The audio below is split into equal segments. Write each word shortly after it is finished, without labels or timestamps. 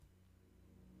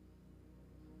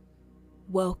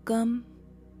Welcome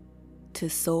to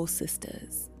Soul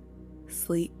Sisters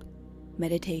Sleep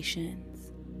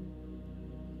Meditations.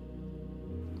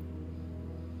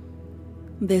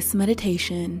 This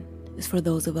meditation is for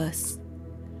those of us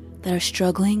that are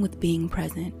struggling with being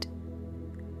present.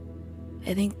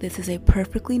 I think this is a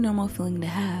perfectly normal feeling to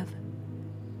have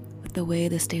with the way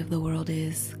the state of the world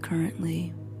is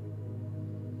currently.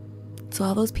 So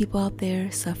all those people out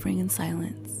there suffering in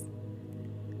silence,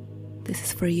 this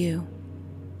is for you.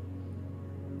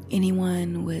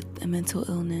 Anyone with a mental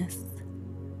illness,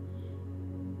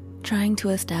 trying to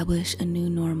establish a new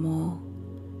normal,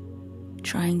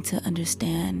 trying to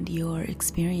understand your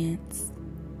experience,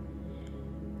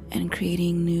 and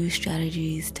creating new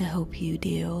strategies to help you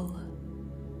deal.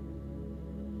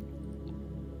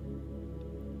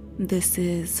 This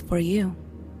is for you.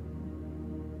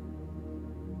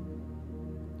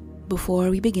 Before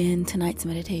we begin tonight's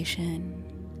meditation,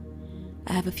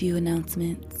 I have a few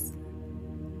announcements.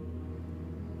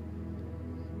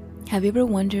 Have you ever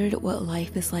wondered what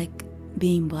life is like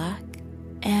being Black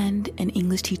and an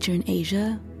English teacher in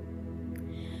Asia?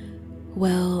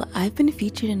 Well, I've been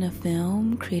featured in a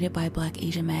film created by Black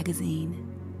Asia Magazine,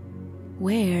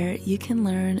 where you can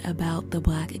learn about the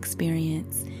Black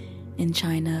experience in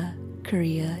China,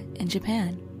 Korea, and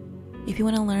Japan. If you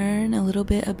want to learn a little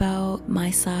bit about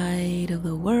my side of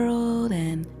the world,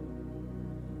 and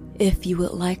if you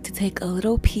would like to take a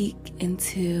little peek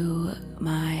into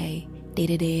my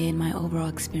day-to-day and my overall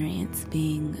experience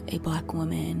being a Black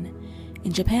woman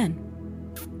in Japan,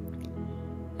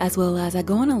 as well as I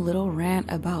go on a little rant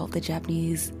about the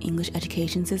Japanese English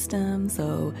education system,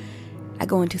 so I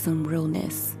go into some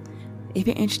realness. If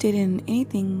you're interested in any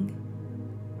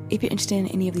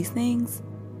of these things,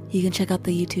 you can check out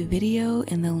the YouTube video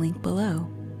in the link below.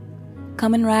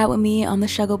 Come and ride with me on the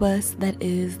struggle bus that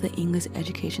is the English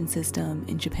education system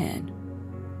in Japan.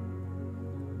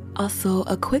 Also,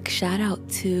 a quick shout out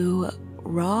to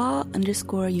raw_yoni_power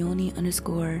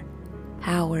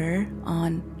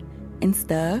on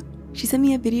Insta. She sent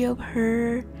me a video of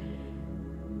her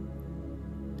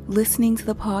listening to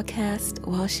the podcast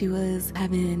while she was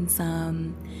having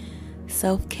some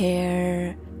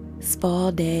self-care spa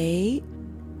day.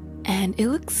 And it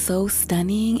looked so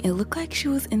stunning. It looked like she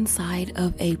was inside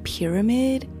of a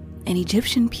pyramid, an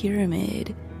Egyptian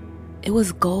pyramid. It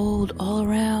was gold all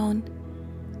around.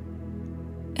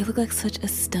 It looked like such a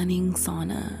stunning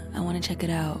sauna. I want to check it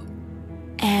out.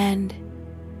 And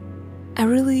I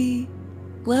really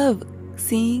love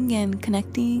seeing and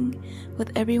connecting with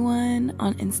everyone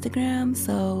on Instagram.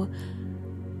 So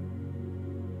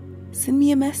send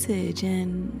me a message,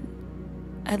 and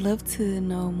I'd love to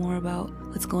know more about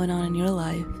what's going on in your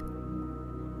life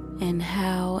and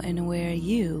how and where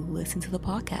you listen to the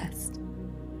podcast.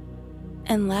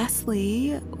 And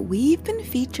lastly, we've been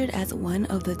featured as one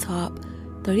of the top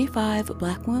 35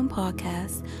 Black women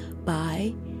podcasts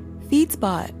by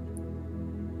FeedSpot.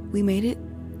 We made it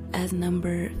as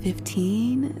number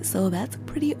 15, so that's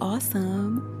pretty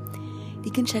awesome. You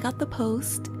can check out the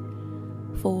post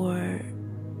for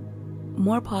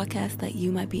more podcasts that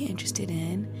you might be interested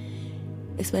in,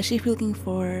 especially if you're looking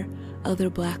for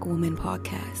other Black women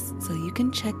podcasts. So you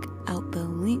can check out the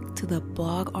link to the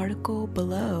blog article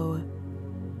below.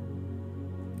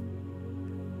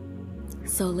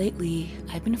 So lately,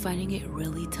 I've been finding it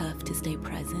really tough to stay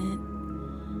present,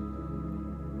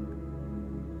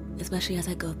 especially as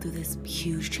I go through this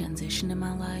huge transition in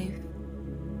my life.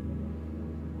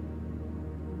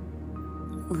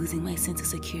 Losing my sense of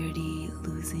security,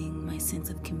 losing my sense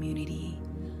of community,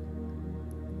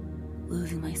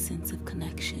 losing my sense of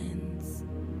connections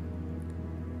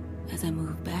as I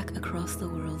move back across the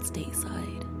world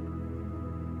stateside.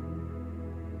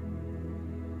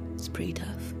 It's pretty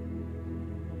tough.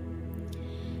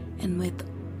 And with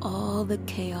all the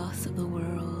chaos of the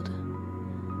world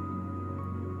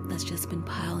that's just been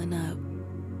piling up,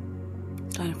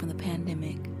 starting from the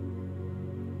pandemic,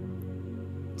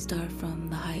 start from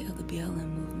the height of the BLM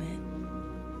movement,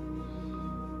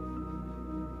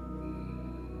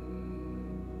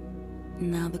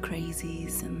 now the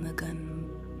crazies and the gun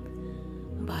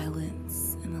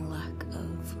violence and the lack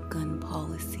of gun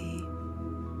policy.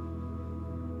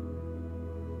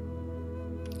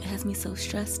 It has me so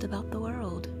stressed about the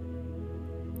world.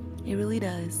 It really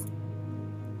does.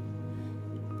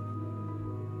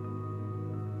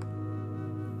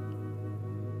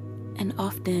 And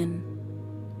often,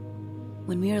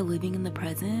 when we are living in the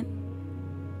present,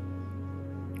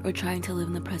 or trying to live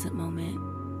in the present moment,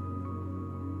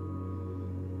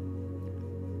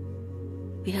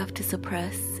 we have to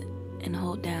suppress and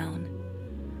hold down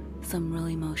some real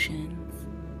emotions.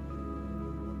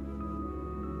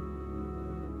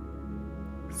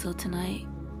 So tonight,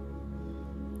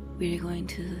 we are going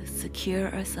to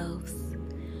secure ourselves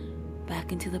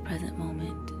back into the present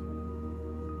moment.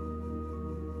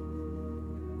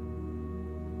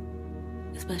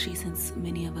 Especially since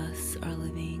many of us are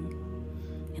living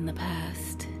in the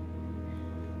past.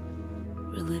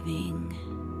 We're living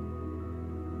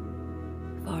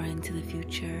far into the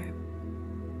future.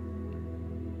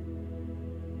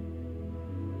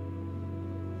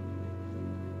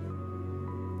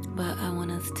 But I want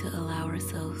us to allow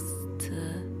ourselves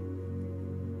to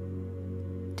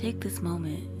take this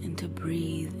moment and to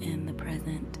breathe in the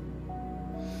present.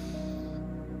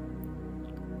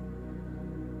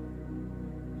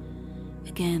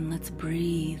 Again, let's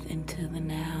breathe into the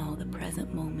now, the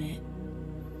present moment.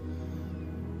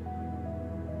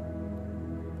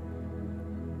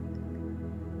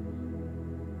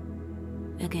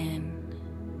 Again,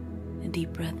 a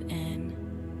deep breath in.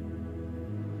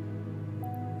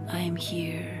 I am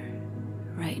here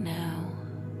right now,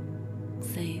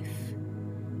 safe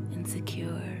and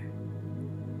secure,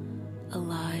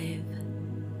 alive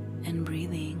and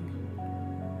breathing.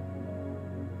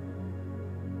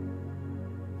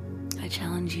 I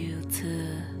challenge you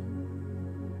to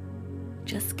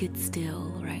just get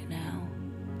still right now.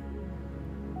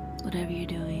 Whatever you're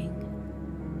doing,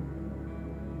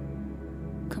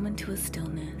 come into a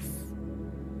stillness,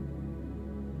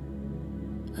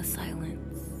 a silence,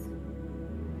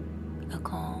 a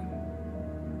calm.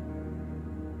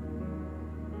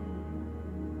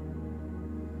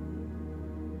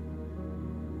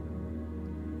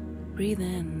 Breathe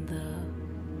in the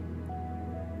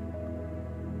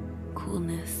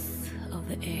coolness of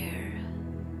the air.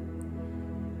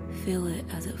 Feel it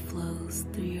as it flows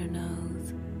through your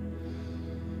nose,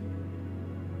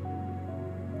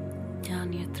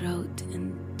 down your throat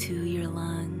into your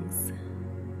lungs.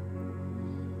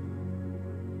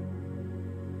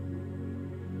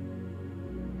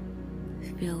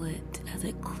 Feel it as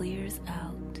it clears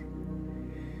out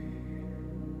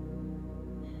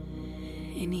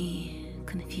any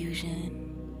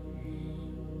confusion,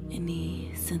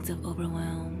 any sense of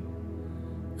overwhelm.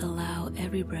 Allow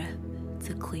every breath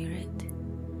to clear it.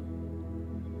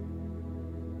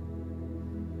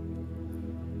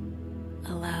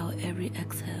 Allow every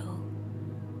exhale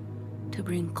to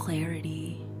bring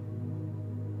clarity.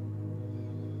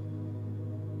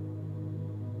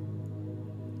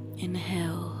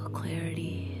 Inhale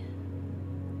clarity.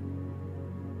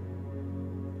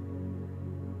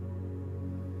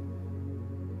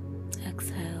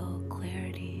 Exhale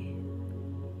clarity.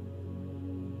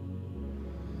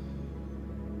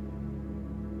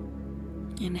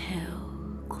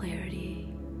 Inhale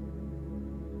clarity.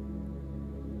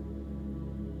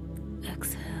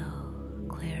 Exhale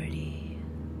clarity.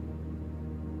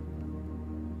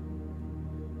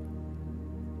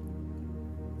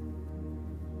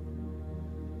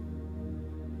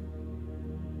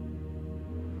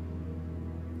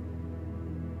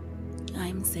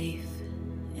 I'm safe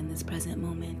in this present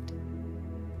moment.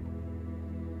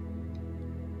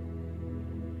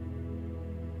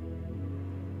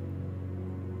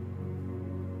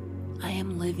 I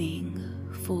am living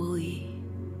fully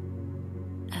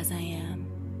as I am.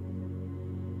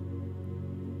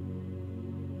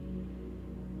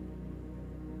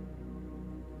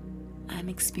 I'm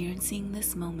experiencing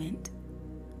this moment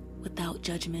without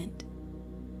judgment,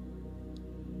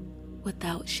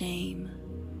 without shame.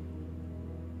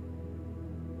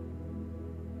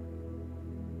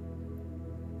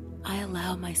 I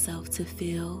allow myself to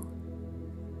feel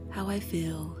how I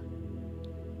feel.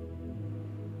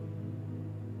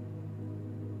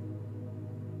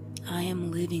 I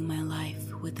am living my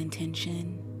life with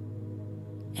intention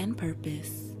and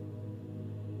purpose.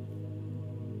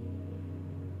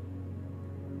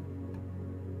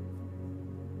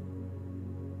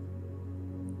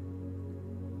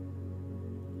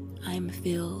 I am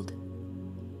filled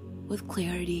with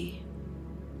clarity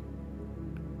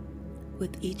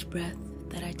with each breath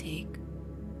that I take.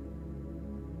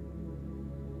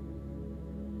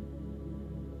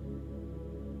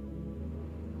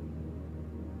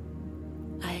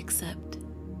 I accept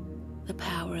the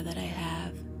power that I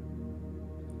have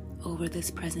over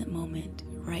this present moment,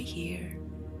 right here,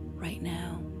 right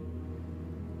now.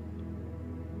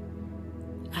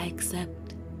 I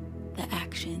accept the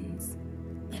actions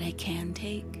that I can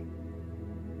take,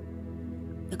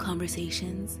 the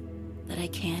conversations that I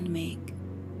can make.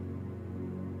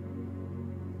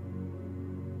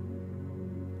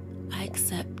 I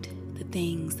accept the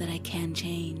things that I can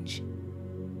change,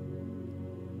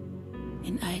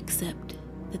 and I accept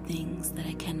the things that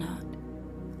I cannot.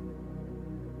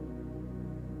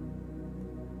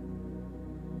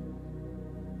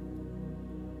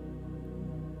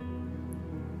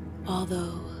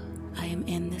 although I am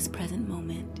in this present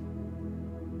moment,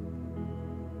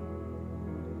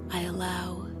 I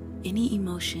allow any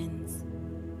emotions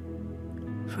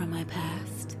from my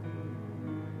past,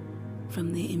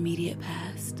 from the immediate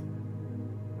past,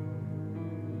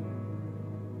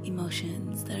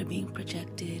 emotions that are being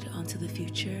projected onto the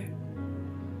future,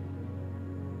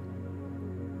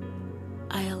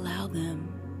 I allow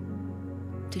them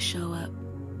to show up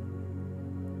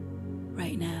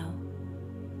right now.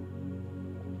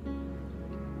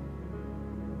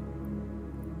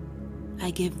 I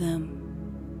give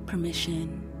them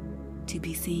permission to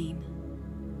be seen.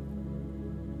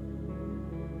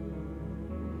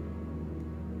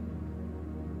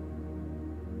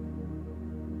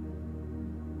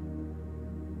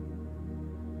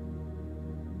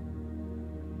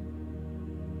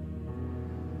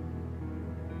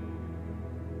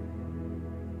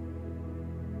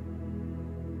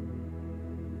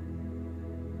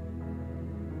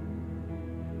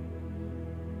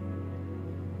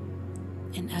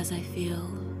 And as I feel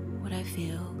what I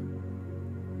feel,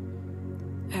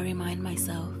 I remind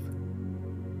myself,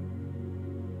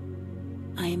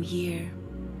 I am here.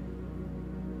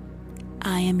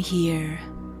 I am here.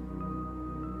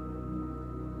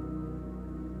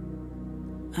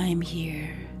 I am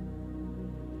here.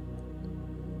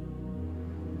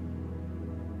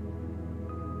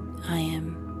 I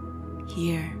am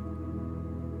here.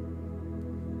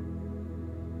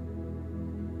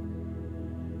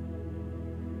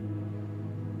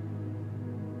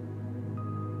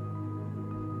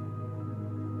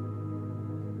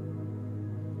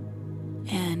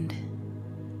 And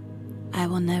I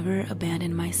will never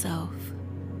abandon myself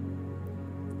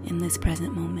in this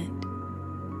present moment.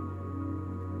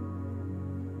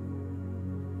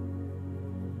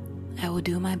 I will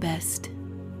do my best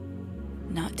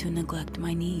not to neglect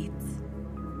my needs.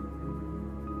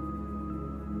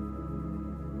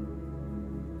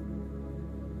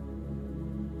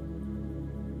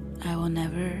 I will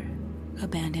never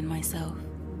abandon myself.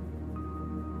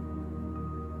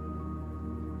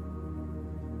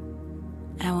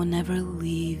 I will never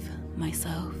leave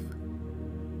myself.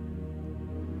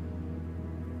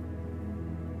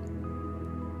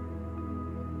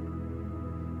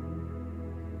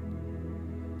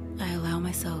 I allow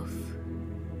myself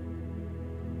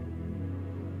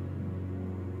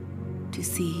to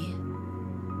see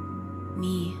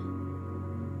me.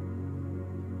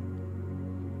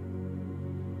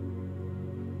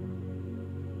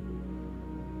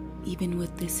 Even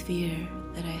with this fear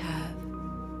that I have.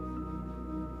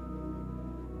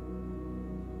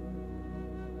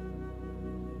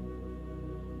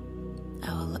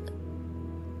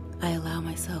 I allow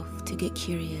myself to get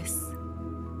curious.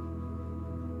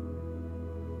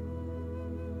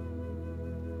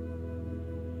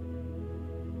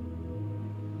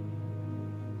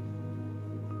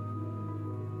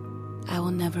 I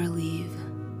will never leave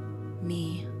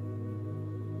me.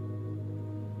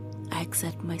 I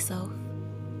accept myself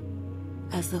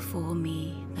as the full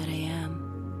me that I am.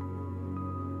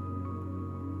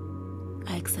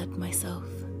 I accept myself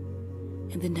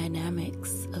and the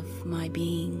dynamics of my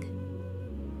being,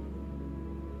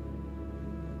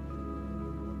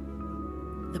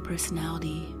 the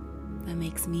personality that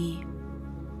makes me.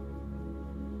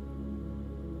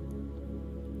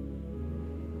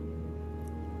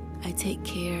 I take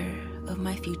care of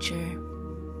my future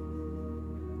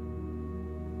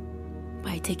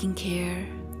by taking care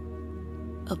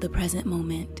of the present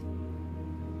moment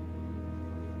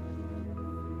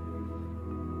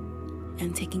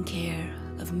and taking care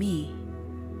of me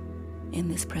in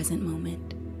this present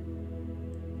moment.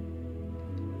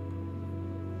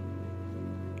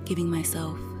 Giving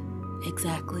myself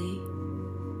exactly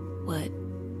what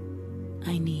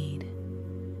I need.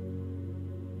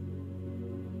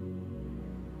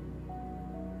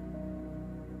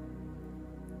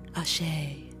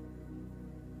 Ashe.